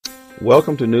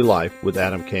Welcome to New Life with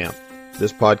Adam Camp.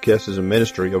 This podcast is a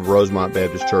ministry of Rosemont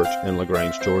Baptist Church in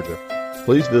LaGrange, Georgia.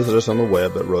 Please visit us on the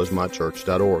web at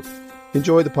rosemontchurch.org.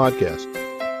 Enjoy the podcast.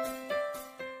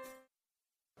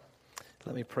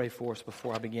 Let me pray for us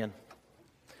before I begin.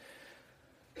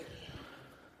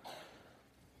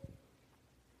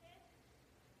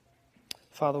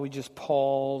 Father, we just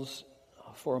pause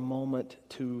for a moment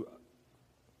to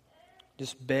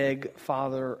just beg,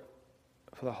 Father,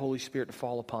 for the Holy Spirit to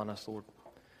fall upon us, Lord.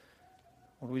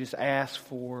 Lord, we just ask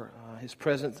for His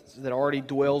presence that already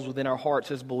dwells within our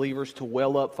hearts as believers to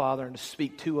well up, Father, and to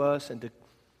speak to us and to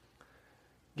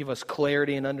give us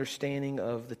clarity and understanding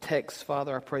of the text,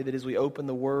 Father. I pray that as we open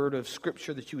the Word of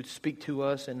Scripture that You would speak to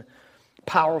us in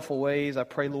powerful ways. I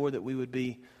pray, Lord, that we would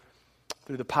be,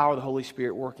 through the power of the Holy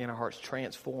Spirit, working in our hearts,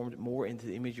 transformed more into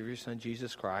the image of Your Son,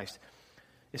 Jesus Christ.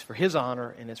 It's for His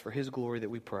honor and it's for His glory that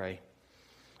we pray.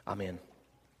 Amen.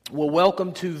 Well,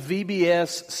 welcome to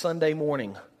VBS Sunday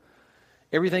morning.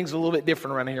 Everything's a little bit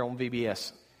different around here on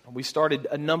VBS. We started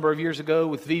a number of years ago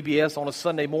with VBS on a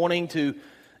Sunday morning to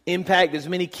impact as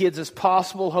many kids as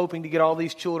possible, hoping to get all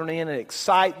these children in and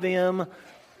excite them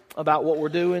about what we're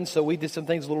doing. So we did some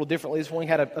things a little differently this morning.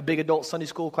 Had a big adult Sunday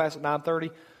school class at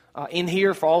 9:30. In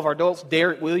here for all of our adults,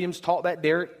 Derek Williams taught that.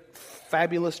 Derek,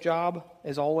 fabulous job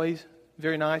as always.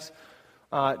 Very nice.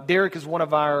 Derek is one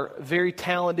of our very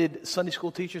talented Sunday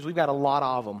school teachers. We've got a lot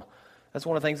of them. That's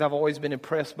one of the things I've always been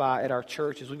impressed by at our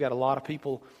church is we've got a lot of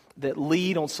people that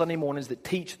lead on Sunday mornings that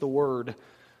teach the Word.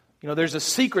 You know, there's a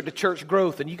secret to church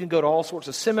growth, and you can go to all sorts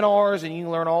of seminars and you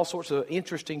can learn all sorts of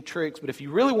interesting tricks, but if you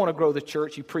really want to grow the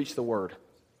church, you preach the Word.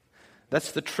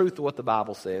 That's the truth of what the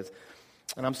Bible says.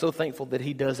 And I'm so thankful that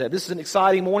he does that. This is an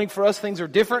exciting morning for us. Things are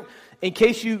different. In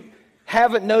case you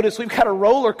haven't noticed, we've got a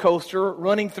roller coaster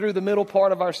running through the middle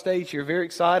part of our stage here. Very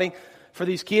exciting for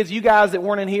these kids. You guys that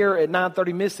weren't in here at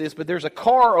 9:30 missed this, but there's a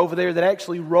car over there that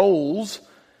actually rolls,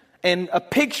 and a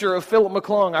picture of Philip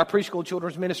McClung, our preschool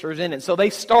children's minister, is in it. So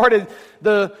they started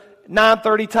the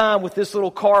 9:30 time with this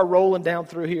little car rolling down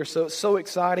through here. So it's so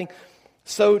exciting.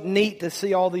 So neat to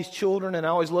see all these children, and I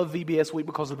always love VBS week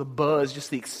because of the buzz, just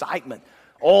the excitement.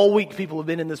 All week people have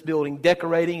been in this building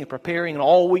decorating and preparing, and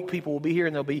all week people will be here,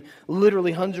 and there'll be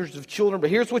literally hundreds of children.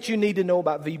 But here's what you need to know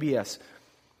about VBS.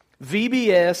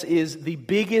 VBS is the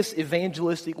biggest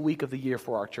evangelistic week of the year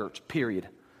for our church, period.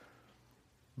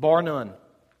 Bar none.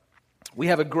 We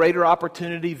have a greater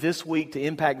opportunity this week to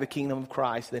impact the kingdom of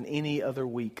Christ than any other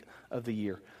week of the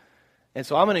year. And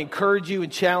so I'm going to encourage you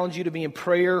and challenge you to be in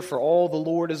prayer for all the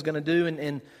Lord is going to do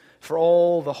and for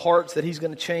all the hearts that He's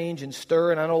going to change and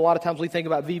stir. And I know a lot of times we think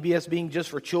about VBS being just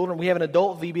for children. We have an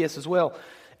adult VBS as well.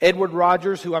 Edward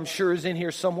Rogers, who I'm sure is in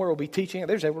here somewhere, will be teaching.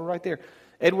 There's Edward right there.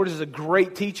 Edward is a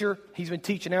great teacher. He's been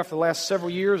teaching now for the last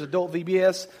several years, adult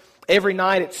VBS. Every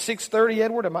night at 6:30,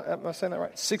 Edward, am I saying that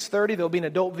right? 6:30, there'll be an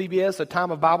adult VBS, a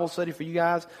time of Bible study for you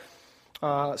guys.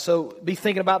 So be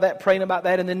thinking about that, praying about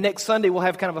that. And then next Sunday, we'll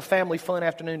have kind of a family fun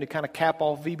afternoon to kind of cap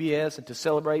off VBS and to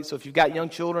celebrate. So if you've got young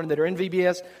children that are in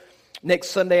VBS, next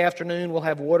Sunday afternoon, we'll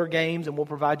have water games and we'll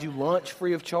provide you lunch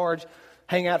free of charge.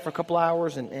 Hang out for a couple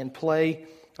hours and play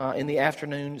in the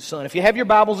afternoon sun. If you have your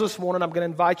Bibles this morning, I'm going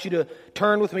to invite you to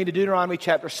turn with me to Deuteronomy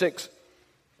chapter 6.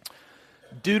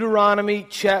 Deuteronomy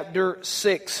chapter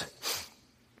 6.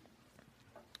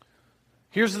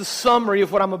 Here's the summary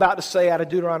of what I'm about to say out of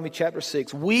Deuteronomy chapter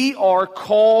 6. We are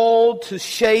called to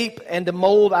shape and to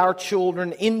mold our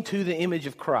children into the image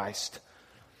of Christ.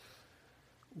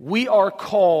 We are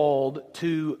called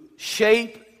to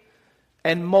shape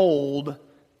and mold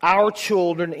our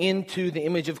children into the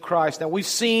image of Christ. Now, we've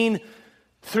seen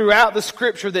throughout the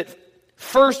Scripture that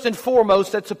first and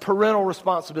foremost, that's a parental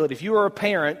responsibility. If you are a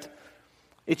parent,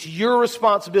 it's your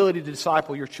responsibility to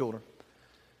disciple your children.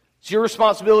 It's your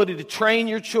responsibility to train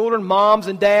your children. Moms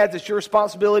and dads, it's your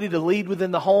responsibility to lead within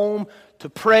the home, to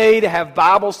pray, to have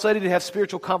Bible study, to have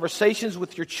spiritual conversations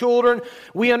with your children.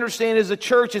 We understand as a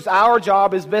church, it's our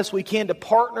job as best we can to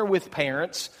partner with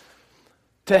parents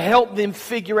to help them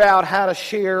figure out how to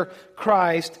share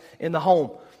Christ in the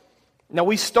home. Now,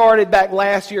 we started back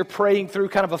last year praying through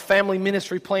kind of a family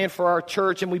ministry plan for our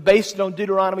church, and we based it on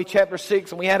Deuteronomy chapter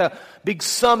 6, and we had a big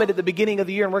summit at the beginning of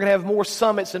the year, and we're going to have more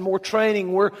summits and more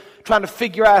training. We're trying to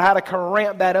figure out how to kind of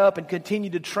ramp that up and continue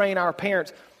to train our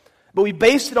parents. But we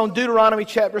based it on Deuteronomy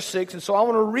chapter 6, and so I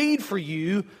want to read for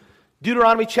you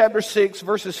Deuteronomy chapter 6,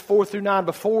 verses 4 through 9,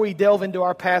 before we delve into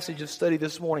our passage of study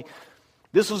this morning.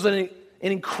 This was an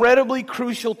incredibly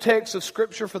crucial text of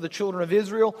Scripture for the children of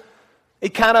Israel. It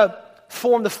kind of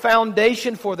formed the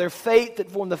foundation for their faith. It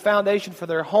formed the foundation for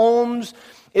their homes.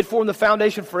 It formed the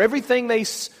foundation for everything they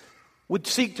would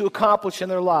seek to accomplish in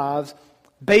their lives.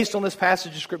 based on this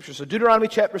passage of Scripture. So Deuteronomy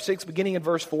chapter 6, beginning in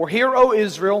verse 4. Hear, O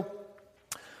Israel,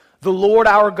 the Lord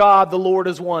our God, the Lord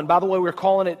is one. By the way, we're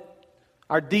calling it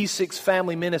our D6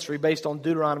 family ministry based on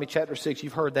Deuteronomy chapter 6.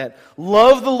 You've heard that.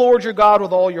 Love the Lord your God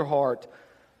with all your heart,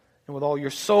 and with all your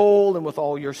soul, and with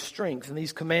all your strength. And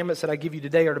these commandments that I give you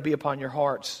today are to be upon your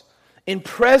hearts.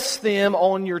 Impress them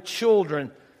on your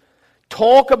children.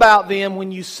 Talk about them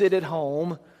when you sit at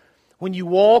home, when you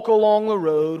walk along the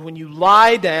road, when you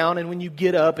lie down, and when you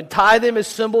get up, and tie them as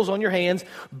symbols on your hands,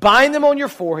 bind them on your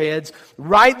foreheads,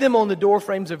 write them on the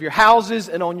doorframes of your houses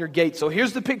and on your gates. So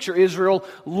here's the picture, Israel.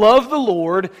 Love the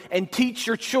Lord and teach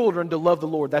your children to love the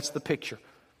Lord. That's the picture.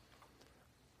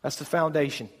 That's the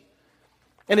foundation.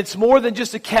 And it's more than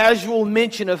just a casual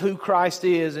mention of who Christ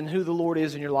is and who the Lord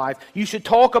is in your life. You should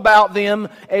talk about them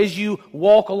as you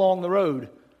walk along the road.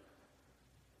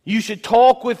 You should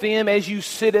talk with them as you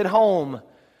sit at home.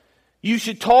 You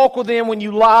should talk with them when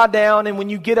you lie down and when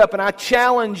you get up. And I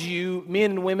challenge you, men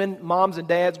and women, moms and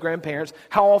dads, grandparents,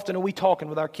 how often are we talking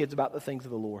with our kids about the things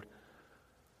of the Lord?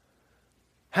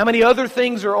 How many other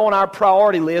things are on our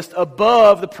priority list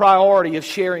above the priority of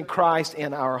sharing Christ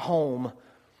in our home?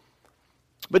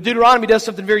 But Deuteronomy does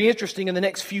something very interesting in the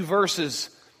next few verses.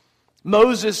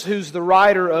 Moses, who's the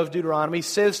writer of Deuteronomy,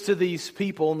 says to these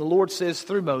people, and the Lord says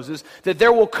through Moses, that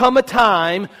there will come a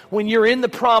time when you're in the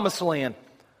promised land.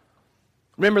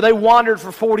 Remember, they wandered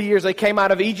for 40 years. They came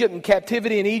out of Egypt in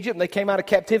captivity in Egypt, and they came out of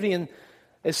captivity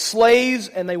as slaves,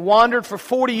 and they wandered for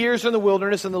 40 years in the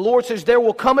wilderness. And the Lord says, there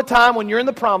will come a time when you're in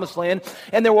the promised land,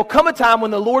 and there will come a time when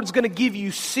the Lord's going to give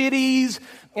you cities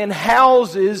and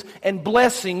houses and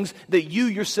blessings that you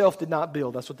yourself did not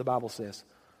build. That's what the Bible says.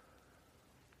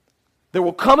 There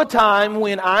will come a time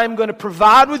when I'm going to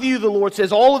provide with you, the Lord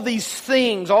says, all of these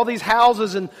things, all these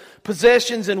houses and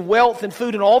possessions and wealth and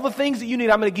food and all the things that you need.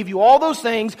 I'm going to give you all those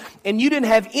things, and you didn't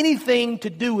have anything to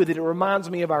do with it. It reminds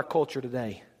me of our culture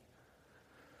today.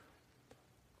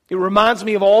 It reminds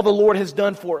me of all the Lord has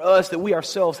done for us that we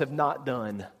ourselves have not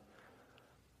done.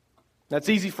 Now, it's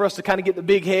easy for us to kind of get the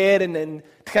big head and to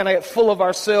kind of get full of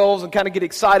ourselves and kind of get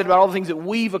excited about all the things that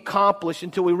we've accomplished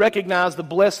until we recognize the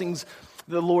blessings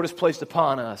the Lord has placed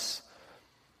upon us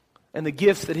and the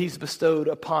gifts that He's bestowed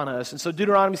upon us. And so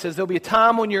Deuteronomy says there'll be a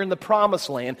time when you're in the promised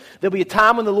land. There'll be a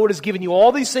time when the Lord has given you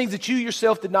all these things that you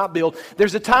yourself did not build.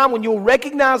 There's a time when you'll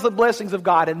recognize the blessings of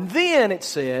God. And then it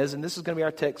says, and this is going to be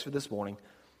our text for this morning,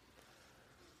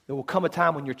 there will come a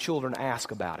time when your children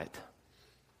ask about it.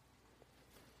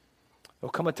 There will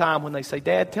come a time when they say,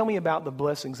 Dad, tell me about the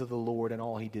blessings of the Lord and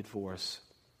all He did for us.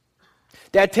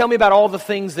 Dad, tell me about all the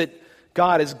things that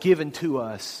God has given to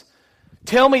us.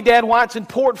 Tell me, Dad, why it's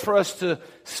important for us to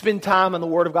spend time in the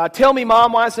Word of God. Tell me,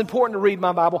 Mom, why it's important to read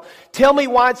my Bible. Tell me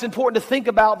why it's important to think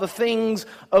about the things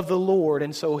of the Lord.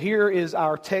 And so here is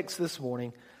our text this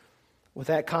morning with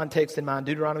that context in mind.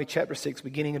 Deuteronomy chapter 6,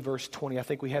 beginning in verse 20. I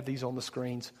think we have these on the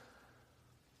screens.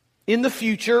 In the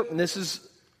future, and this is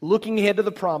looking ahead to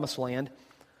the promised land,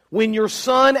 when your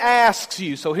son asks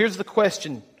you, so here's the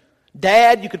question.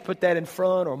 Dad, you could put that in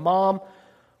front, or Mom,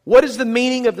 what is the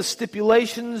meaning of the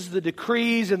stipulations, the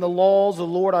decrees, and the laws the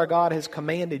Lord our God has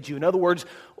commanded you? In other words,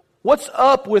 what's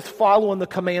up with following the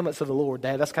commandments of the Lord,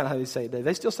 Dad? That's kind of how they say it.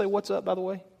 They still say what's up, by the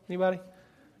way? Anybody?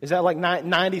 Is that like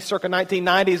circa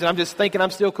 1990s, and I'm just thinking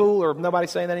I'm still cool, or nobody's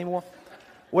saying that anymore?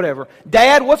 Whatever.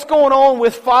 Dad, what's going on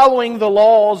with following the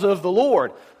laws of the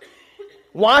Lord?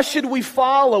 Why should we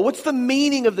follow? What's the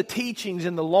meaning of the teachings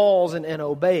and the laws and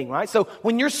obeying, right? So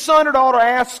when your son or daughter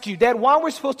asks you, Dad, why are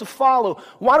we supposed to follow?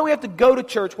 Why do we have to go to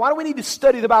church? Why do we need to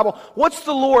study the Bible? What's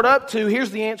the Lord up to?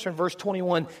 Here's the answer in verse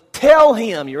 21. Tell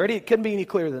him. You ready? It couldn't be any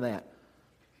clearer than that.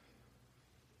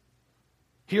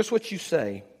 Here's what you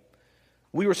say.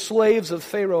 We were slaves of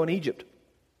Pharaoh in Egypt,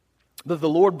 but the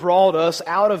Lord brought us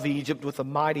out of Egypt with a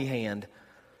mighty hand.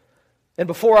 And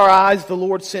before our eyes, the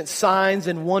Lord sent signs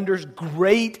and wonders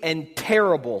great and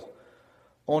terrible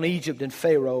on Egypt and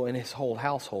Pharaoh and his whole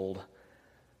household.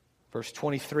 Verse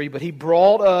 23, but He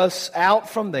brought us out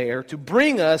from there to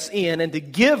bring us in and to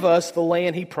give us the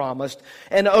land He promised,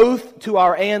 an oath to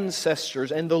our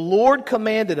ancestors. And the Lord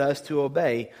commanded us to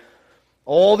obey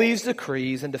all these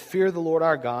decrees and to fear the Lord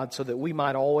our God so that we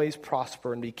might always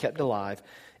prosper and be kept alive,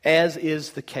 as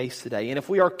is the case today. And if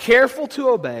we are careful to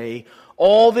obey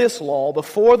all this law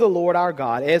before the Lord our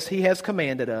God, as He has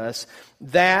commanded us,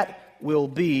 that will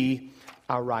be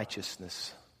our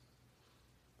righteousness.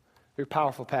 Very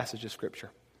powerful passage of Scripture.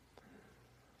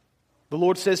 The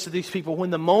Lord says to these people,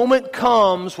 when the moment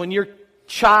comes when your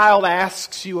child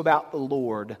asks you about the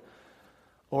Lord,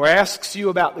 or asks you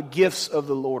about the gifts of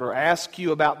the Lord, or asks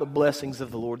you about the blessings of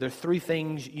the Lord, there are three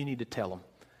things you need to tell them.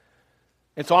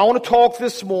 And so I want to talk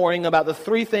this morning about the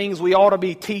three things we ought to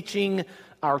be teaching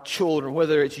our children,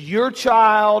 whether it's your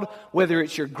child, whether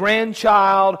it's your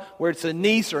grandchild, whether it's a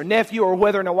niece or a nephew, or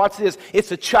whether, now watch this,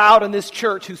 it's a child in this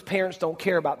church whose parents don't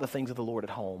care about the things of the Lord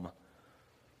at home.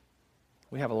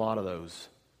 We have a lot of those.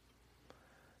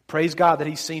 Praise God that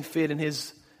He's seen fit in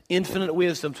His infinite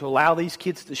wisdom to allow these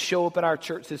kids to show up at our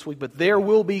church this week. But there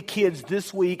will be kids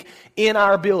this week in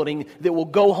our building that will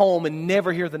go home and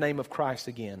never hear the name of Christ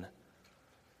again.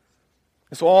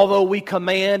 And so although we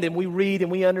command and we read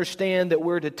and we understand that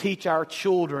we're to teach our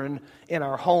children in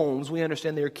our homes, we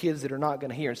understand there are kids that are not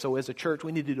going to hear. And so as a church,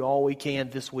 we need to do all we can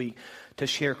this week to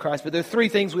share Christ. But there are three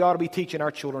things we ought to be teaching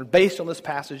our children based on this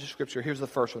passage of Scripture. Here's the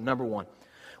first one. Number one,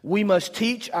 we must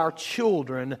teach our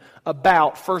children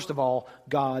about, first of all,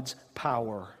 God's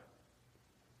power.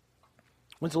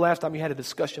 When's the last time you had a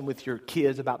discussion with your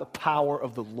kids about the power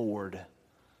of the Lord?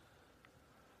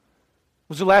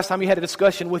 When's the last time you had a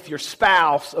discussion with your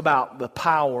spouse about the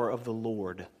power of the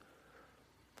Lord?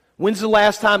 When's the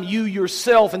last time you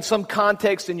yourself, in some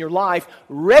context in your life,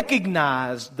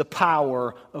 recognized the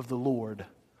power of the Lord?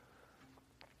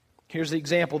 Here's the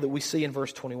example that we see in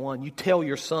verse 21. You tell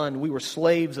your son, we were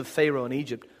slaves of Pharaoh in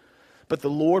Egypt, but the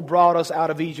Lord brought us out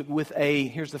of Egypt with a,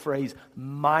 here's the phrase,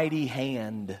 mighty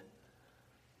hand.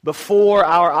 Before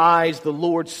our eyes the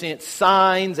Lord sent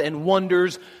signs and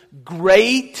wonders,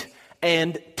 great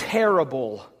and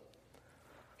terrible,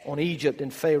 on Egypt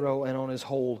and Pharaoh and on his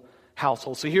whole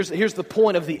household. So here's the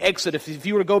point of the Exodus. If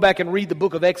you were to go back and read the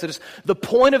book of Exodus, the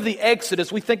point of the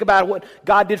Exodus, we think about what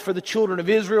God did for the children of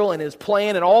Israel and His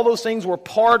plan, and all those things were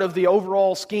part of the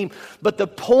overall scheme. But the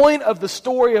point of the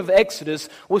story of Exodus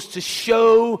was to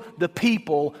show the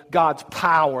people God's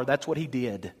power. That's what He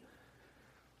did.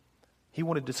 He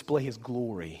wanted to display His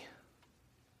glory.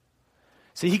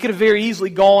 See, He could have very easily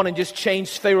gone and just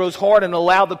changed Pharaoh's heart and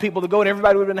allowed the people to go, and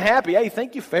everybody would have been happy. Hey,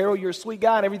 thank you, Pharaoh, you're a sweet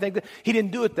guy and everything. He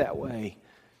didn't do it that way.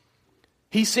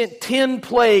 He sent 10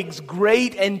 plagues,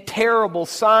 great and terrible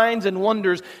signs and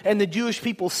wonders, and the Jewish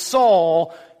people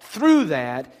saw through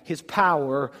that His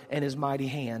power and His mighty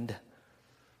hand.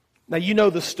 Now, you know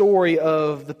the story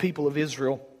of the people of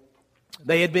Israel.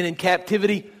 They had been in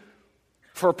captivity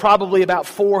for probably about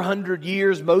 400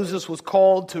 years. Moses was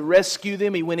called to rescue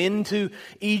them. He went into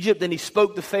Egypt and he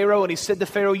spoke to Pharaoh and he said to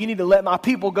Pharaoh, you need to let my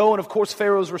people go. And of course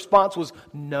Pharaoh's response was,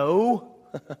 no.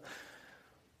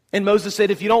 And Moses said,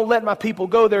 if you don't let my people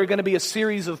go, there are going to be a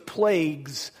series of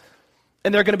plagues.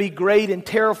 And they're going to be great and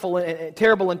terrible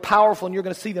and powerful, and you're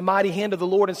going to see the mighty hand of the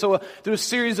Lord. And so through a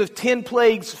series of 10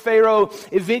 plagues, Pharaoh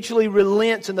eventually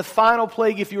relents. And the final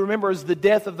plague, if you remember, is the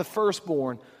death of the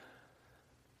firstborn.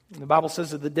 The Bible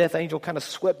says that the death angel kind of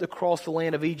swept across the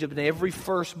land of Egypt, and every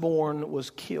firstborn was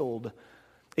killed,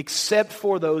 except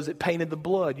for those that painted the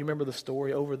blood. You remember the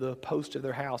story, over the post of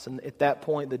their house. And at that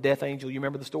point, the death angel, you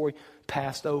remember the story,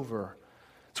 passed over.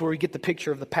 That's where we get the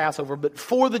picture of the Passover. But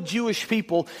for the Jewish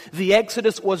people, the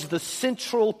Exodus was the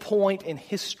central point in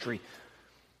history.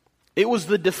 It was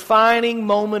the defining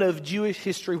moment of Jewish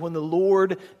history when the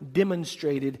Lord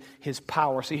demonstrated His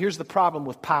power. See, here's the problem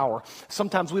with power.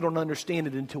 Sometimes we don't understand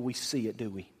it until we see it, do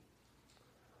we?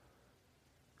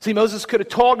 See, Moses could have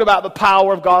talked about the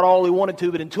power of God all he wanted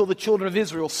to, but until the children of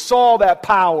Israel saw that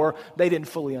power, they didn't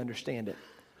fully understand it.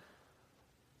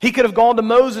 He could have gone to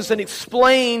Moses and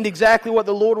explained exactly what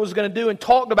the Lord was going to do and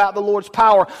talked about the Lord's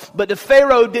power, but the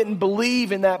Pharaoh didn't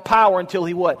believe in that power until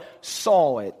he what?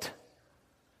 Saw it.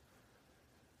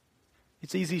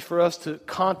 It's easy for us to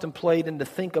contemplate and to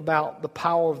think about the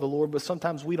power of the Lord, but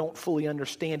sometimes we don't fully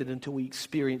understand it until we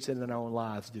experience it in our own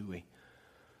lives, do we?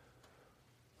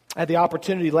 I had the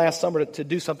opportunity last summer to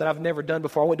do something I've never done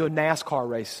before. I went to a NASCAR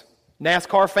race.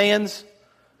 NASCAR fans?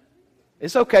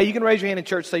 It's okay. You can raise your hand in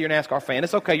church and say you're a NASCAR fan.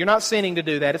 It's okay. You're not sinning to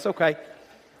do that. It's okay.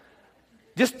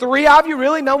 Just 3 of you?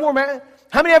 Really? No more, man?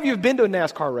 How many of you have been to a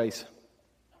NASCAR race?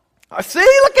 See?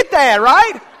 Look at that,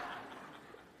 right?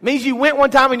 Means you went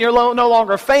one time and you're no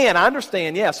longer a fan. I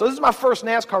understand, yeah. So this is my first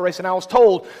NASCAR race, and I was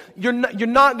told, you're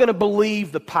not going to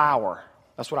believe the power.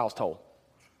 That's what I was told.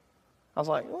 I was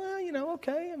like, well,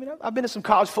 okay. I mean, I've been to some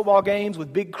college football games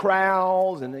with big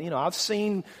crowds, and, I've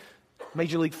seen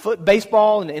Major League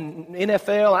Baseball and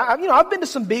NFL. I've been to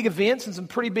some big events and some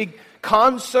pretty big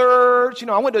concerts.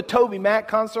 I went to a Toby Mac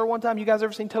concert one time. You guys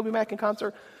ever seen Toby Mac in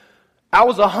concert? I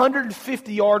was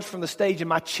 150 yards from the stage and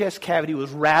my chest cavity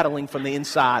was rattling from the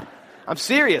inside. I'm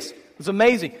serious. It was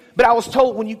amazing. But I was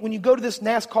told when you go to this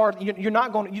NASCAR,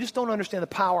 you just don't understand the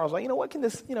power. I was like, what can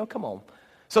this, come on.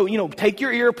 So, take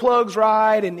your earplugs,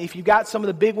 right? And if you got some of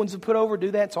the big ones to put over,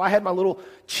 do that. So I had my little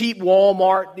cheap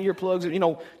Walmart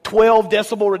earplugs, 12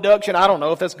 decibel reduction. I don't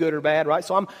know if that's good or bad, right?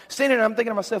 So I'm standing there and I'm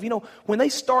thinking to myself, when they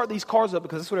start these cars up,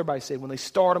 because that's what everybody said, when they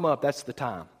start them up, that's the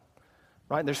time.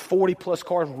 Right? And there's 40 plus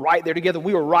cars right there together.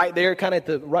 We were right there, kind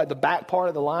of at the back part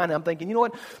of the line. And I'm thinking, you know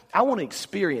what? I want to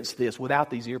experience this without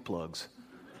these earplugs.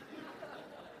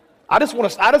 I just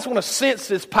want to sense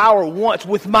this power once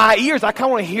with my ears. I kind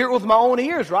of want to hear it with my own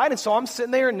ears, right? And so I'm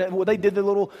sitting there, and they did the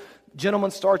little gentleman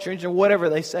start your engine, or whatever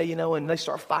they say, and they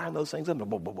start firing those things up,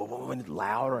 and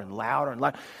louder and louder and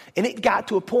louder. And it got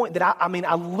to a point that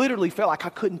I literally felt like I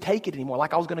couldn't take it anymore,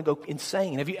 like I was going to go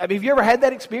insane. Have you ever had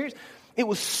that experience? It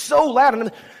was so loud,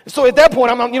 and so at that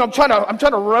point, I'm trying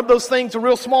to rub those things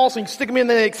real small so you can stick them in, and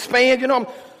they expand.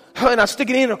 And I stick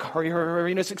it in,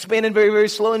 hurry, it's expanding very, very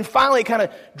slow, and finally it kind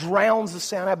of drowns the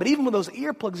sound out. But even with those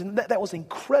earplugs, and that was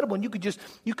incredible, and you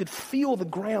could feel the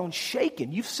ground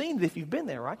shaking. You've seen it if you've been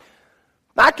there, right?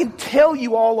 I can tell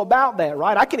you all about that,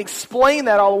 right? I can explain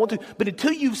that all I want to, but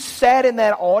until you've sat in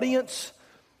that audience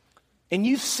and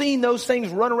you've seen those things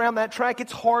run around that track,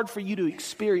 it's hard for you to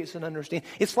experience and understand.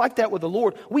 It's like that with the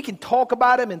Lord. We can talk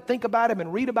about Him and think about Him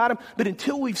and read about Him, but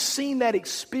until we've seen that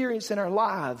experience in our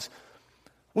lives,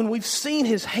 when we've seen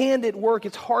His hand at work,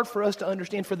 it's hard for us to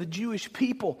understand. For the Jewish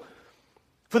people,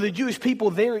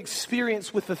 their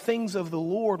experience with the things of the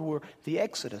Lord were the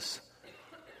Exodus.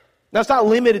 Now, it's not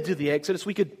limited to the Exodus.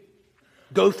 We could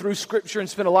go through Scripture and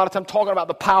spend a lot of time talking about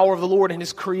the power of the Lord and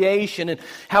His creation and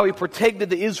how He protected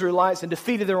the Israelites and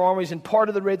defeated their armies and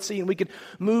parted the Red Sea. And we could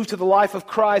move to the life of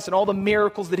Christ and all the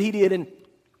miracles that He did, and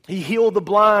He healed the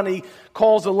blind, He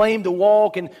caused the lame to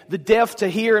walk, and the deaf to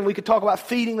hear. And we could talk about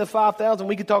feeding the 5,000.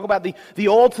 We could talk about the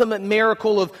ultimate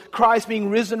miracle of Christ being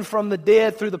risen from the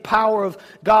dead through the power of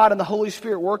God and the Holy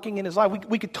Spirit working in His life.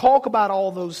 We could talk about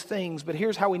all those things, but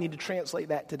here's how we need to translate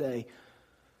that today.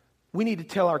 We need to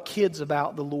tell our kids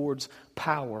about the Lord's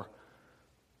power.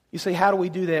 You say, how do we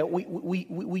do that?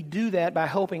 We do that by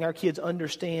helping our kids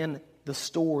understand the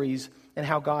stories and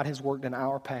how God has worked in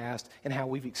our past and how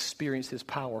we've experienced His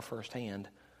power firsthand.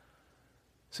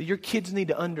 So your kids need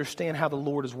to understand how the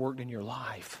Lord has worked in your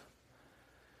life.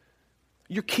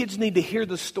 Your kids need to hear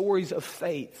the stories of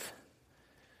faith.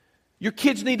 Your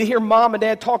kids need to hear mom and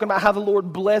dad talking about how the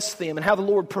Lord blessed them and how the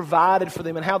Lord provided for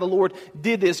them and how the Lord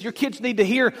did this. Your kids need to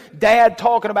hear dad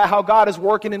talking about how God is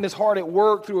working in his heart at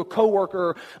work through a coworker,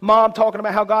 or mom talking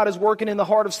about how God is working in the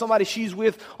heart of somebody she's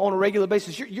with on a regular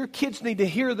basis. Your kids need to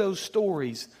hear those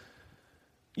stories.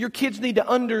 Your kids need to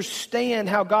understand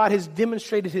how God has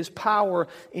demonstrated His power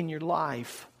in your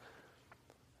life.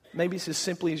 Maybe it's as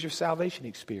simply as your salvation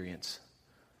experience.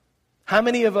 How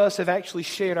many of us have actually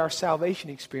shared our salvation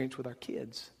experience with our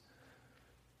kids?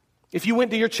 If you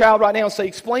went to your child right now and say,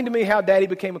 explain to me how daddy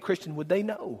became a Christian, would they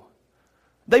know?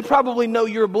 They probably know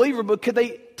you're a believer, but could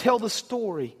they tell the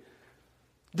story?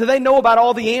 Do they know about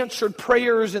all the answered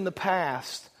prayers in the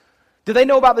past? Do they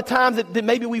know about the times that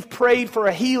maybe we've prayed for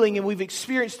a healing and we've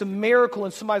experienced a miracle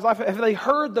in somebody's life? Have they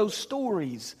heard those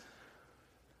stories?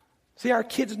 See, our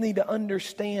kids need to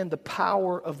understand the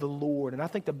power of the Lord. And I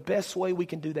think the best way we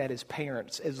can do that as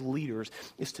parents, as leaders,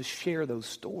 is to share those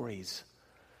stories.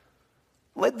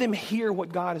 Let them hear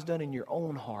what God has done in your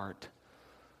own heart.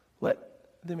 Let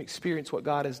them experience what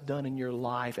God has done in your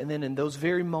life. And then in those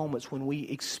very moments when we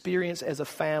experience as a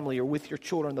family or with your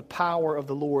children the power of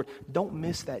the Lord, don't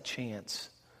miss that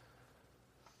chance.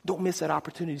 Don't miss that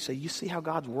opportunity to say, you see how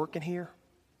God's working here?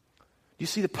 Do you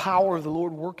see the power of the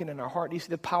Lord working in our heart? Do you see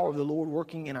the power of the Lord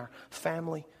working in our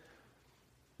family?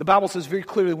 The Bible says very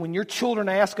clearly, when your children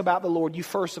ask about the Lord, you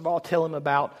first of all tell them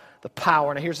about the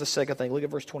power. Now here's the second thing. Look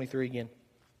at verse 23 again.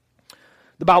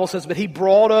 The Bible says, but He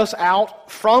brought us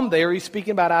out from there, He's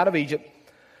speaking about out of Egypt,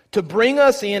 to bring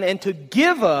us in and to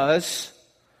give us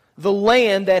the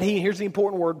land that He, here's the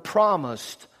important word,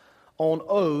 promised on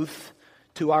oath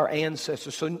to our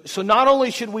ancestors. So not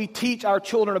only should we teach our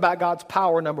children about God's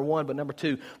power, number one, but number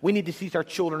two, we need to teach our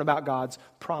children about God's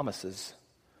promises.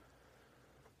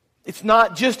 It's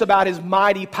not just about His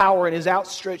mighty power and His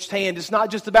outstretched hand. It's not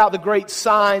just about the great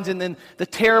signs and then the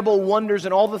terrible wonders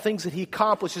and all the things that He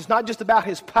accomplished. It's not just about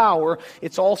His power.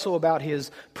 It's also about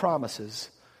His promises.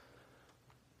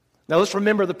 Now let's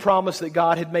remember the promise that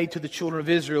God had made to the children of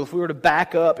Israel. If we were to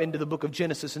back up into the book of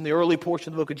Genesis, in the early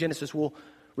portion of the book of Genesis, we'll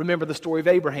remember the story of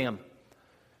Abraham.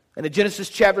 And in Genesis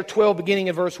chapter 12, beginning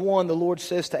in verse 1, the Lord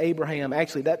says to Abraham,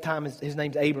 actually that time his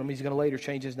name's Abram, he's going to later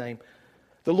change his name.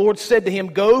 The Lord said to him,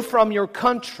 go from your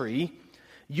country,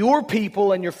 your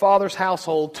people and your father's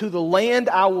household to the land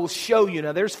I will show you.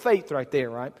 Now there's faith right there,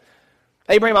 right?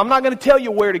 Abraham, I'm not going to tell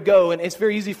you where to go, and it's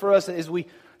very easy for us as we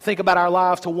think about our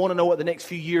lives to want to know what the next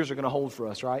few years are going to hold for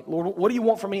us, right? Lord, what do you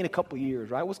want from me in a couple of years,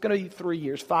 right? What's going to be 3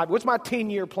 years, 5? What's my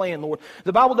 10-year plan, Lord?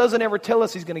 The Bible doesn't ever tell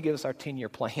us He's going to give us our 10-year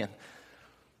plan.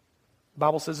 The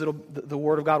Bible says the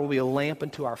Word of God will be a lamp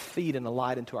unto our feet and a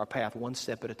light unto our path, one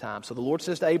step at a time. So the Lord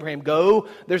says to Abraham, go,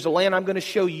 there's a land I'm going to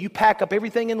show you. You pack up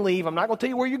everything and leave. I'm not going to tell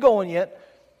you where you're going yet.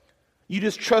 You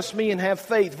just trust me and have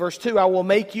faith. Verse 2, I will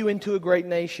make you into a great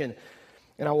nation,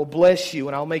 and I will bless you,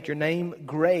 and I will make your name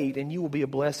great, and you will be a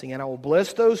blessing. And I will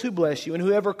bless those who bless you, and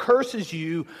whoever curses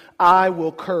you, I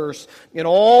will curse. And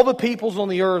all the peoples on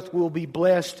the earth will be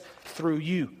blessed through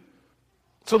you.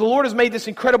 So the Lord has made this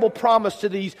incredible promise to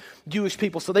these Jewish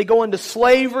people. So they go into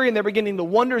slavery, and they're beginning to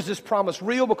wonder, is this promise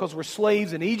real because we're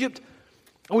slaves in Egypt?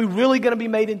 Are we really going to be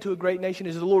made into a great nation?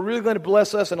 Is the Lord really going to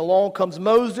bless us? And along comes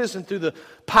Moses, and through the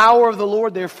power of the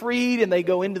Lord, they're freed, and they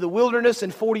go into the wilderness,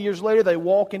 and 40 years later, they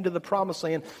walk into the promised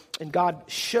land, and God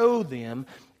showed them,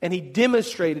 and He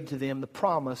demonstrated to them the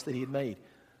promise that He had made.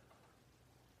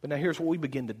 But now here's what we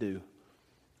begin to do.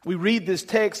 We read this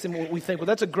text, and we think, well,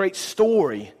 that's a great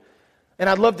story. And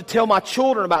I'd love to tell my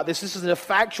children about this. This is a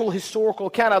factual, historical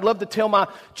account. I'd love to tell my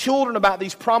children about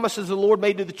these promises the Lord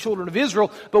made to the children of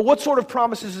Israel. But what sort of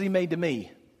promises has He made to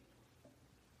me?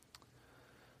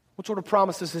 What sort of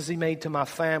promises has He made to my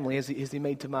family? Has He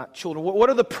made to my children?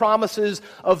 What are the promises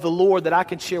of the Lord that I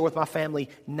can share with my family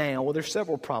now? Well, there's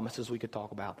several promises we could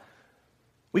talk about.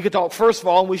 We could talk first of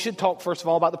all, and we should talk first of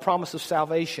all about the promise of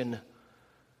salvation.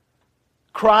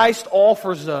 Christ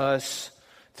offers us,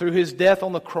 through His death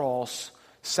on the cross,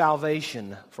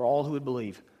 salvation for all who would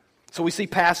believe. So we see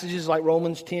passages like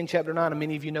Romans 10, chapter 9, and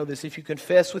many of you know this. If you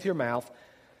confess with your mouth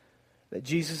that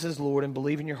Jesus is Lord and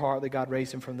believe in your heart that God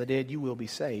raised Him from the dead, you will be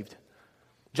saved.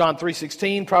 John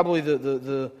 3:16, probably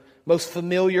the most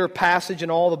familiar passage in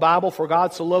all the Bible. For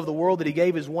God so loved the world that He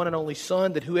gave His one and only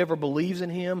Son, that whoever believes in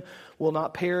Him will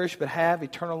not perish but have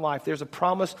eternal life. There's a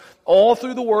promise all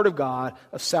through the Word of God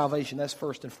of salvation. That's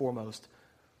first and foremost.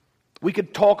 We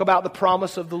could talk about the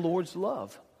promise of the Lord's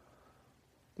love.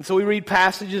 And so we read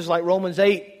passages like Romans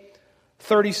 8,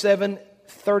 37,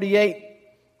 38,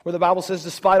 where the Bible says,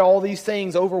 despite all these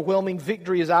things, overwhelming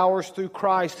victory is ours through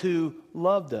Christ who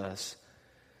loved us.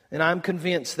 And I'm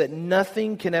convinced that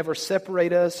nothing can ever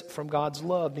separate us from God's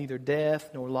love, neither death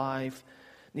nor life,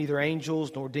 neither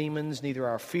angels nor demons, neither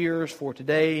our fears for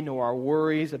today nor our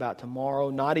worries about tomorrow,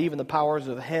 not even the powers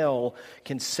of hell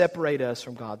can separate us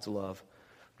from God's love.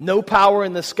 No power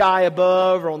in the sky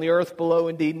above or on the earth below,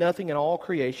 indeed nothing in all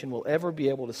creation will ever be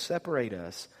able to separate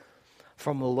us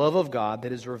from the love of God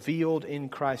that is revealed in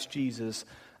Christ Jesus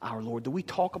our Lord. Do we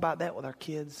talk about that with our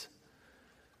kids?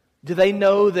 Do they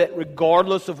know that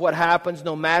regardless of what happens,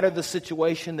 no matter the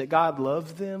situation, that God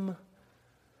loves them?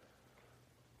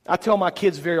 I tell my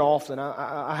kids very often,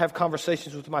 I have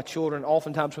conversations with my children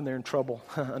oftentimes when they're in trouble,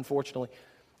 unfortunately.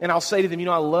 And I'll say to them,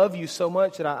 I love you so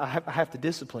much that I have to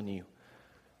discipline you.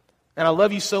 And I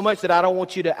love you so much that I don't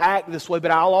want you to act this way,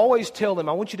 but I'll always tell them,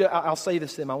 I'll say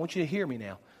this to them, I want you to hear me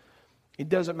now. It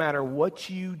doesn't matter what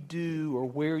you do or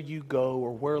where you go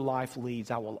or where life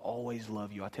leads, I will always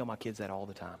love you. I tell my kids that all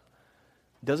the time.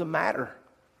 It doesn't matter.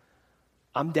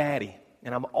 I'm daddy,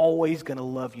 and I'm always going to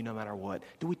love you no matter what.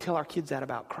 Do we tell our kids that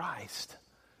about Christ?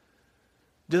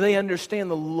 Do they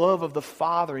understand the love of the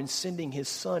Father in sending His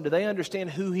Son? Do they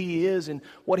understand who He is and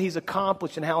what He's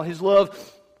accomplished and how His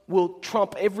love will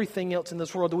trump everything else in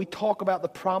this world? Do we talk about the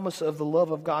promise of the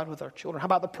love of God with our children? How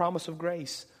about the promise of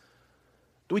grace?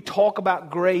 Do we talk about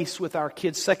grace with our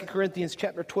kids? 2 Corinthians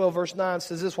chapter 12, verse 9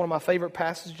 says this, one of my favorite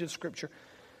passages of Scripture.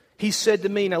 He said to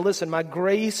me, now listen, my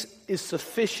grace is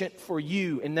sufficient for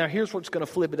you. And now here's what's going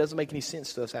to flip. It doesn't make any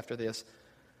sense to us after this.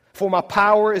 For my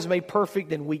power is made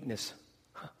perfect in weakness.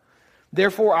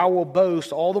 Therefore I will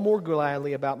boast all the more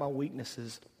gladly about my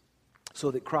weaknesses,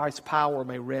 so that Christ's power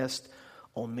may rest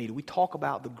on me. Do we talk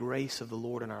about the grace of the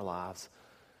Lord in our lives?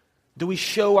 Do we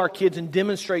show our kids and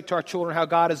demonstrate to our children how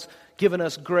God has given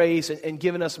us grace and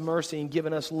given us mercy and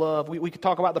given us love? We could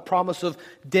talk about the promise of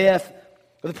death,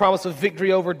 or the promise of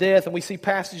victory over death, and we see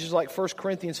passages like 1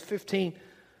 Corinthians 15,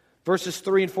 verses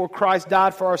 3 and 4. Christ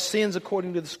died for our sins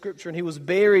according to the Scripture, and He was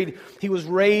buried. He was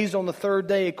raised on the third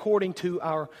day according to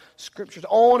our Scriptures.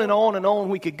 On and on and on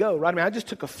we could go, right? I just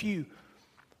took a few.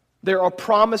 There are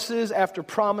promises after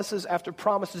promises after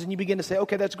promises, and you begin to say,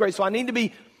 okay, that's great. So I need to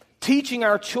be teaching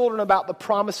our children about the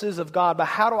promises of God, but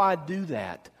how do I do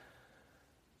that?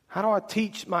 How do I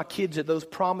teach my kids that those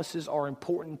promises are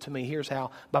important to me? Here's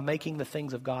how: by making the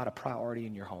things of God a priority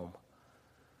in your home.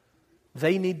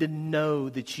 They need to know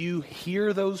that you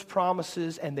hear those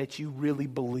promises and that you really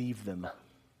believe them.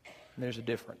 And there's a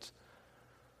difference.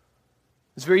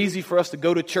 It's very easy for us to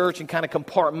go to church and kind of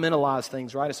compartmentalize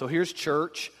things, right? So here's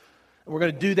church, and we're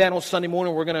going to do that on Sunday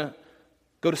morning. We're going to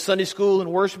go to Sunday school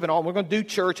and worship and all. We're going to do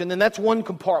church, and then that's one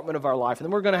compartment of our life. And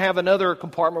then we're going to have another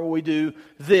compartment where we do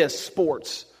this,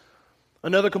 sports.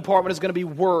 Another compartment is going to be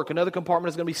work. Another compartment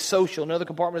is going to be social. Another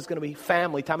compartment is going to be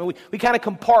family time. And we kind of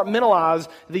compartmentalize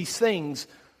these things.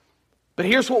 But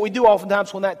here's what we do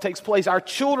oftentimes when that takes place. Our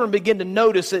children begin to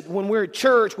notice that when we're at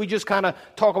church, we just kind of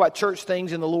talk about church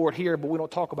things and the Lord here, but we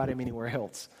don't talk about Him anywhere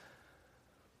else.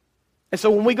 And so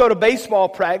when we go to baseball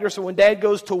practice, or when Dad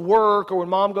goes to work, or when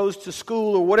Mom goes to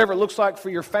school, or whatever it looks like for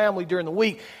your family during the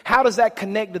week, how does that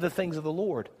connect to the things of the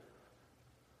Lord?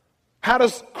 How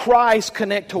does Christ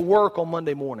connect to work on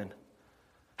Monday morning?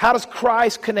 How does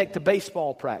Christ connect to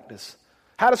baseball practice?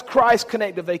 How does Christ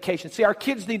connect to vacation? See, our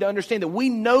kids need to understand that we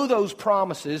know those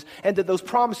promises and that those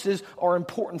promises are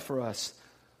important for us.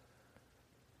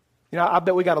 You know, I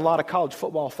bet we got a lot of college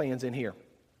football fans in here.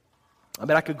 I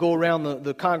bet I could go around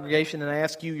the congregation and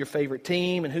ask you your favorite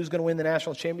team and who's going to win the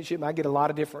national championship, and I get a lot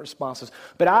of different responses.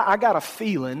 But I got a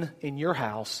feeling in your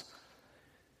house,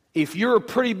 if you're a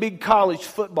pretty big college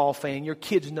football fan, your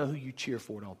kids know who you cheer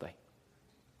for, don't they?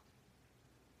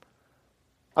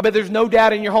 I bet there's no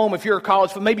doubt in your home if you're a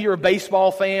college fan, maybe you're a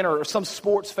baseball fan or some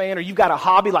sports fan, or you've got a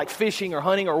hobby like fishing or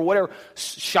hunting or whatever,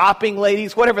 shopping,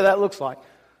 ladies, whatever that looks like.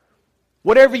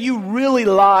 Whatever you really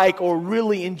like or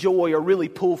really enjoy or really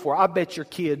pull for, I bet your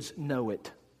kids know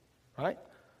it, right?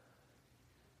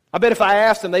 I bet if I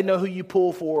asked them, they'd know who you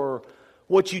pull for or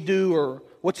what you do or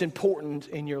what's important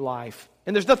in your life.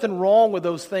 And there's nothing wrong with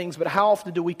those things, but how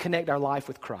often do we connect our life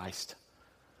with Christ?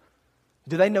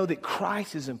 Do they know that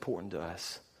Christ is important to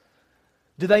us?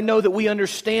 Do they know that we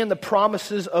understand the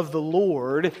promises of the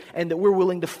Lord and that we're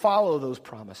willing to follow those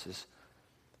promises?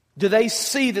 Do they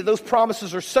see that those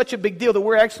promises are such a big deal that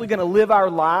we're actually going to live our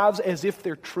lives as if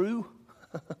they're true?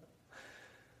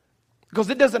 Because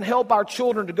it doesn't help our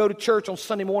children to go to church on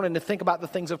Sunday morning to think about the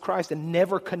things of Christ and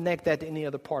never connect that to any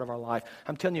other part of our life.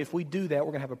 I'm telling you, if we do that,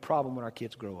 we're going to have a problem when our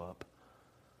kids grow up.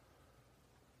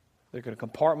 They're going to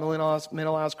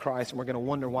compartmentalize Christ, and we're going to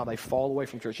wonder why they fall away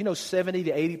from church. You know, 70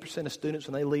 to 80% of students,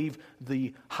 when they leave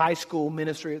the high school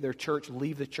ministry at their church,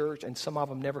 leave the church, and some of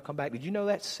them never come back. Did you know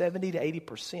that? 70 to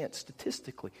 80%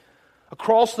 statistically.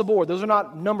 Across the board. Those are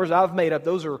not numbers I've made up.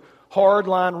 Those are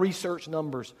hardline research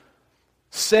numbers.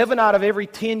 7 out of every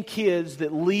 10 kids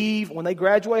that leave when they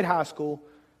graduate high school,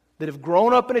 that have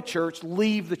grown up in a church,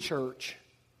 leave the church.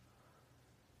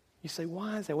 You say,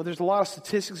 why is that? Well, there's a lot of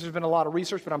statistics, there's been a lot of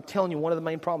research, but I'm telling you, one of the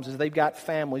main problems is they've got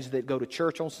families that go to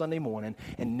church on Sunday morning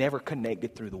and never connect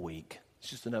it through the week. It's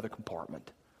just another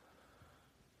compartment.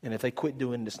 And if they quit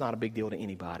doing it, it's not a big deal to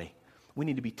anybody. We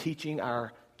need to be teaching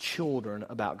our children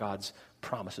about God's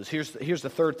promises. Here's the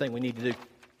third thing we need to do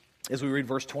as we read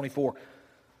verse 24.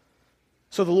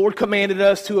 So the Lord commanded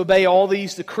us to obey all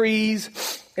these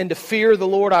decrees and to fear the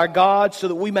Lord our God so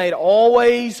that we may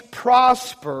always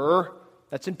prosper.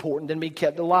 That's important, and be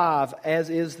kept alive, as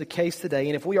is the case today.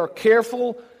 And if we are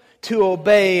careful to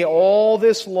obey all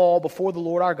this law before the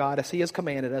Lord our God, as He has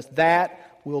commanded us,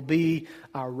 that will be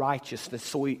our righteousness.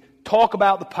 So we talk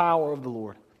about the power of the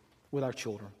Lord with our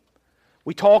children.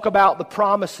 We talk about the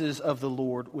promises of the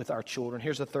Lord with our children.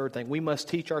 Here's the third thing. We must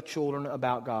teach our children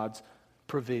about God's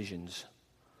provisions.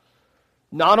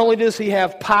 Not only does He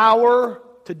have power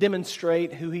to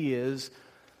demonstrate who He is,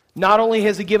 not only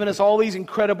has He given us all these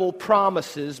incredible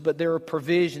promises, but there are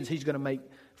provisions He's going to make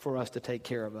for us to take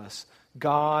care of us.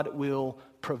 God will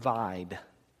provide.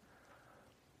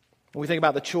 When we think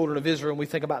about the children of Israel and we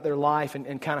think about their life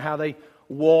and kind of how they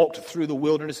walked through the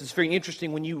wilderness, it's very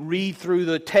interesting when you read through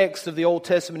the text of the Old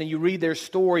Testament and you read their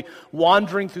story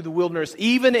wandering through the wilderness.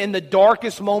 Even in the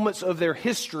darkest moments of their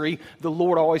history, the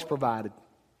Lord always provided.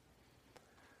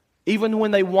 Even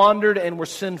when they wandered and were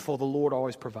sinful, the Lord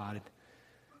always provided.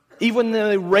 Even when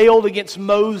they railed against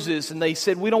Moses and they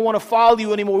said, we don't want to follow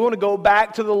you anymore. We want to go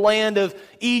back to the land of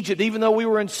Egypt. Even though we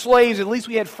were enslaved, at least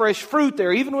we had fresh fruit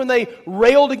there. Even when they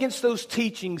railed against those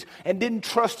teachings and didn't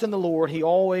trust in the Lord, He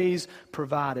always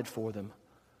provided for them.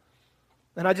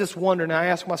 And I just wonder, and I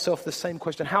ask myself the same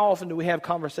question, how often do we have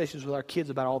conversations with our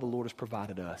kids about all the Lord has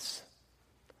provided us?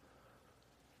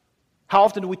 How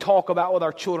often do we talk about with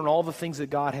our children all the things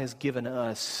that God has given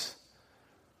us?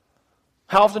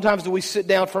 How oftentimes do we sit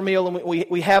down for a meal and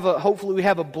hopefully we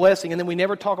have a blessing, and then we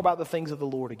never talk about the things of the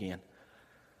Lord again?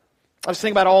 I was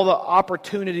thinking about all the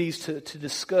opportunities to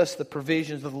discuss the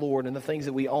provisions of the Lord and the things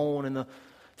that we own and the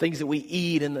things that we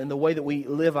eat and the way that we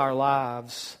live our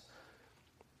lives.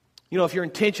 You know, if you're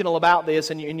intentional about this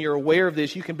and you're aware of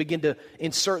this, you can begin to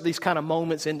insert these kind of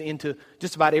moments into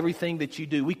just about everything that you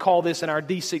do. We call this in our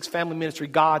D6 family ministry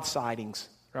God sightings,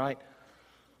 right?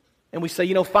 And we say,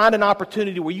 you know, find an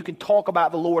opportunity where you can talk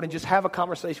about the Lord and just have a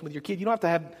conversation with your kid. You don't have to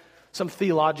have some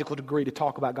theological degree to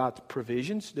talk about God's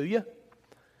provisions, do you?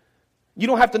 You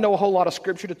don't have to know a whole lot of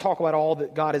Scripture to talk about all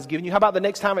that God has given you. How about the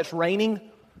next time it's raining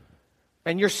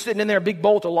and you're sitting in there, a big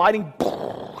bolt of lighting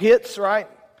hits, right?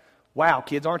 Wow,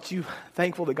 kids, aren't you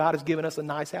thankful that God has given us a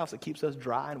nice house that keeps us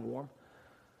dry and warm?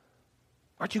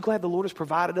 Aren't you glad the Lord has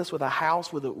provided us with a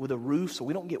house with a roof so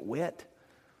we don't get wet?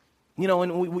 You know,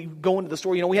 and we go into the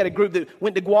store. You know, we had a group that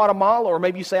went to Guatemala, or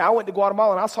maybe you say, I went to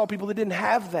Guatemala and I saw people that didn't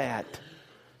have that.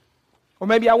 Or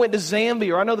maybe I went to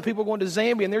Zambia, or I know the people going to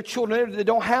Zambia and their children that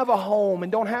don't have a home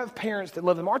and don't have parents that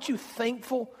love them. Aren't you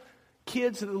thankful,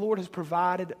 kids, that the Lord has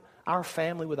provided our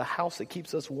family with a house that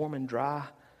keeps us warm and dry?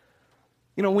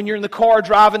 You know, when you're in the car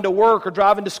driving to work or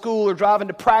driving to school or driving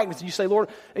to practice, and you say, Lord,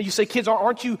 and you say, kids,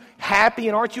 aren't you happy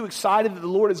and aren't you excited that the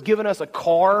Lord has given us a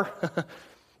car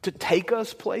to take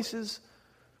us places?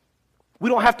 We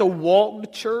don't have to walk to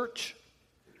church.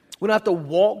 We don't have to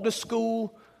walk to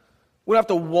school. We don't have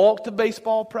to walk to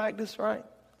baseball practice, right?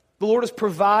 The Lord has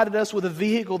provided us with a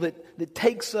vehicle that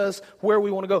takes us where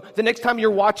we want to go. The next time you're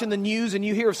watching the news and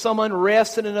you hear of some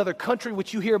unrest in another country,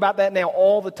 which you hear about that now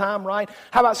all the time, right?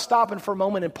 How about stopping for a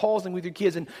moment and pausing with your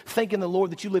kids and thanking the Lord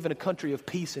that you live in a country of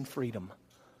peace and freedom?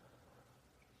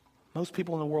 Most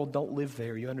people in the world don't live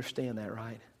there. You understand that,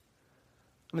 right?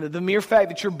 I mean, the mere fact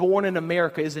that you're born in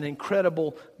America is an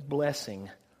incredible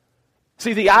blessing.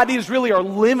 See, the ideas really are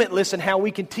limitless in how we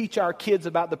can teach our kids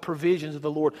about the provisions of the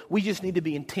Lord. We just need to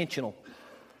be intentional.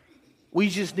 We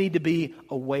just need to be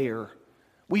aware.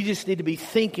 We just need to be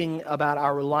thinking about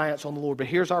our reliance on the Lord. But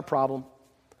here's our problem.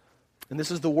 And this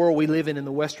is the world we live in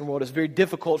the Western world. It's very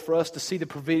difficult for us to see the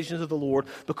provisions of the Lord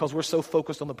because we're so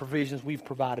focused on the provisions we've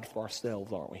provided for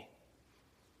ourselves, aren't we?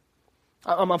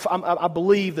 I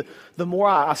believe that the more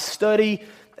I study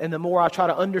and the more I try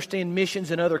to understand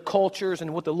missions in other cultures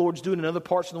and what the Lord's doing in other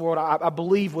parts of the world, I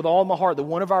believe with all my heart that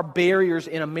one of our barriers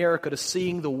in America to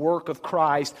seeing the work of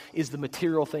Christ is the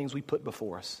material things we put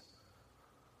before us.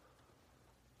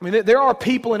 I mean, there are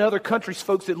people in other countries,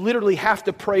 folks, that literally have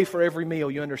to pray for every meal.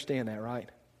 You understand that, right?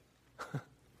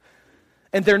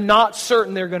 And they're not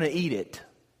certain they're going to eat it.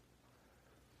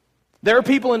 There are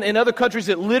people in other countries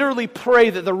that literally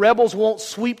pray that the rebels won't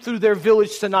sweep through their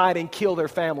village tonight and kill their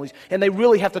families. And they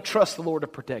really have to trust the Lord to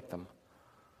protect them.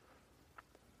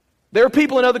 There are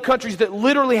people in other countries that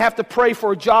literally have to pray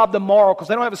for a job tomorrow because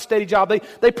they don't have a steady job.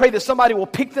 They pray that somebody will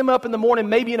pick them up in the morning,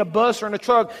 maybe in a bus or in a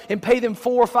truck, and pay them $4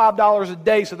 or $5 a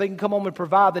day so they can come home and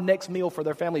provide the next meal for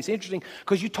their family. It's interesting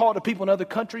because you talk to people in other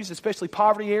countries, especially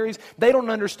poverty areas, they don't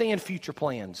understand future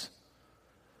plans.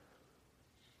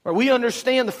 Or we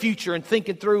understand the future and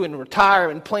thinking through and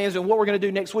retire and plans and what we're going to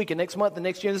do next week and next month and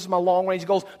next year. This is my long-range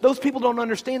goals. Those people don't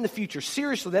understand the future.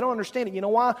 Seriously, they don't understand it. You know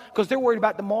why? Because they're worried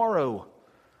about tomorrow.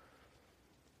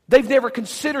 They've never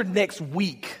considered next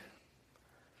week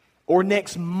or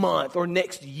next month or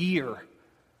next year.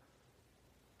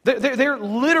 They're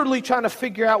literally trying to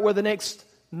figure out where the next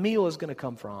meal is going to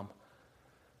come from.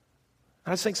 I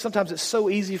just think sometimes it's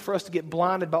so easy for us to get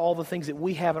blinded by all the things that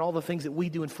we have and all the things that we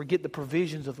do and forget the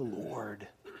provisions of the Lord.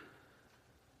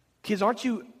 Kids, aren't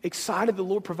you excited the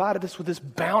Lord provided us with this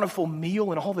bountiful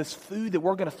meal and all this food that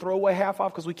we're going to throw away half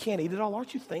off because we can't eat it all?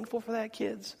 Aren't you thankful for that,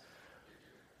 kids?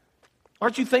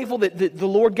 Aren't you thankful that the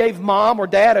Lord gave mom or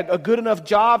dad a good enough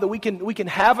job that we can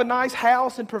have a nice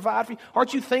house and provide for you?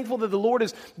 Aren't you thankful that the Lord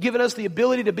has given us the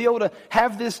ability to be able to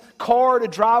have this car to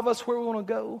drive us where we want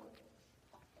to go?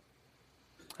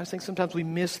 I just think sometimes we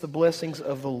miss the blessings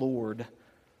of the Lord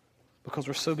because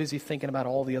we're so busy thinking about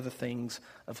all the other things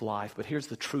of life. But here's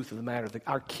the truth of the matter.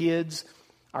 Our kids,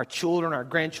 our children, our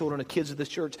grandchildren, the kids of this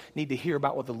church need to hear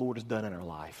about what the Lord has done in our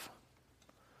life.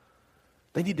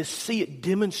 They need to see it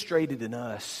demonstrated in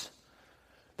us.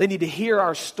 They need to hear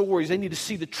our stories. They need to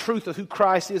see the truth of who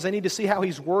Christ is. They need to see how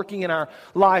He's working in our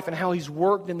life and how He's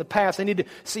worked in the past. They need to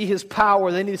see His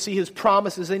power. They need to see His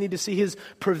promises. They need to see His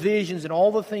provisions and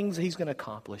all the things that He's going to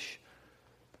accomplish.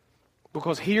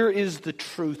 Because here is the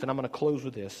truth, and I'm going to close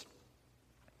with this.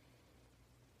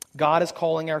 God is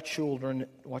calling our children,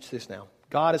 watch this now.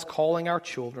 God is calling our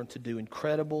children to do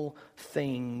incredible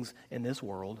things in this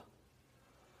world.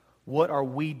 What are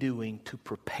we doing to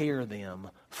prepare them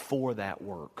for that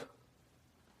work?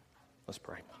 Let's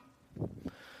pray.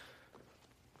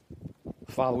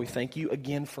 Father, we thank you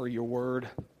again for your word,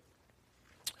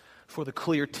 for the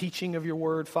clear teaching of your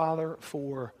word, Father,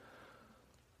 for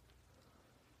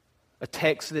a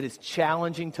text that is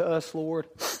challenging to us, Lord,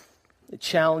 It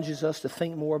challenges us to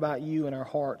think more about you in our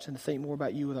hearts and to think more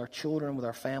about you with our children, with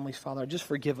our families, Father. Just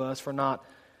forgive us for not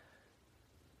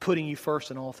putting you first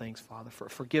in all things, Father.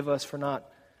 Forgive us for not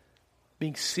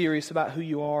being serious about who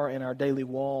you are in our daily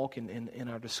walk and in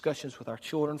our discussions with our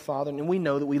children, Father. And we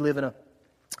know that we live in a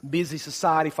busy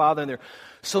society, Father, and there are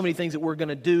so many things that we're going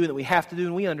to do and that we have to do,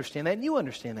 and we understand that, and you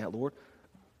understand that, Lord.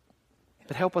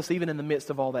 But help us even in the midst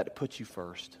of all that to put you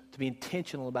first, to be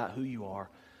intentional about who you are,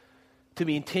 to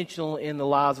be intentional in the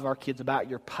lives of our kids about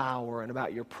your power and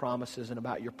about your promises and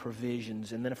about your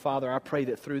provisions. And then, Father, I pray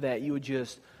that through that you would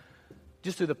just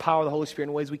through the power of the Holy Spirit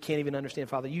in ways we can't even understand,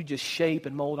 Father, you just shape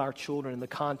and mold our children in the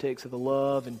context of the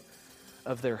love and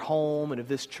of their home and of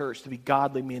this church to be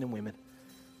godly men and women.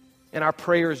 And our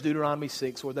prayer is Deuteronomy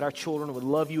 6, Lord, that our children would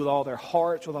love you with all their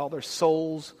hearts, with all their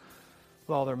souls,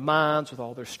 with all their minds, with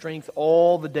all their strength,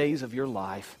 all the days of your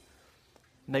life.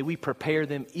 May we prepare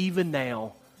them even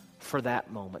now for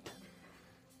that moment.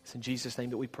 It's in Jesus' name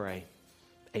that we pray.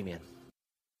 Amen.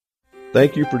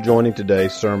 Thank you for joining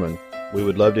today's sermon. We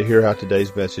would love to hear how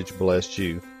today's message blessed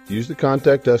you. Use the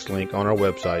Contact Us link on our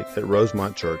website at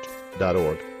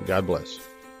rosemontchurch.org. God bless.